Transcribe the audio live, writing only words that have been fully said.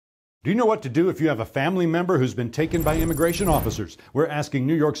Do you know what to do if you have a family member who's been taken by immigration officers? We're asking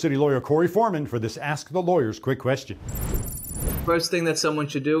New York City lawyer Cory Forman for this Ask the Lawyers quick question. First thing that someone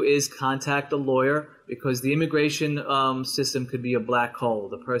should do is contact a lawyer, because the immigration system could be a black hole.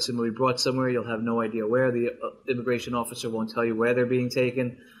 The person will be brought somewhere, you'll have no idea where. The immigration officer won't tell you where they're being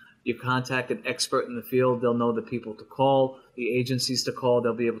taken. You contact an expert in the field, they'll know the people to call, the agencies to call,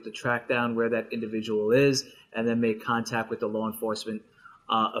 they'll be able to track down where that individual is, and then make contact with the law enforcement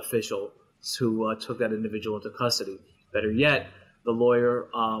official who took that individual into custody. Better yet, the lawyer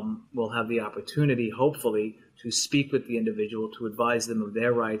will have the opportunity, hopefully, to speak with the individual, to advise them of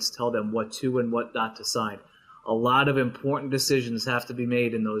their rights, tell them what to and what not to sign. A lot of important decisions have to be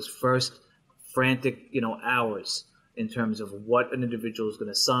made in those first frantic, hours in terms of what an individual is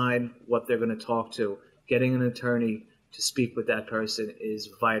going to sign, what they're going to talk to. Getting an attorney to speak with that person is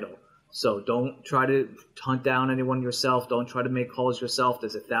vital. So don't try to hunt down anyone yourself. Don't try to make calls yourself.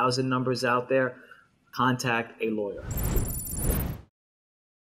 There's 1,000 numbers out there. Contact a lawyer.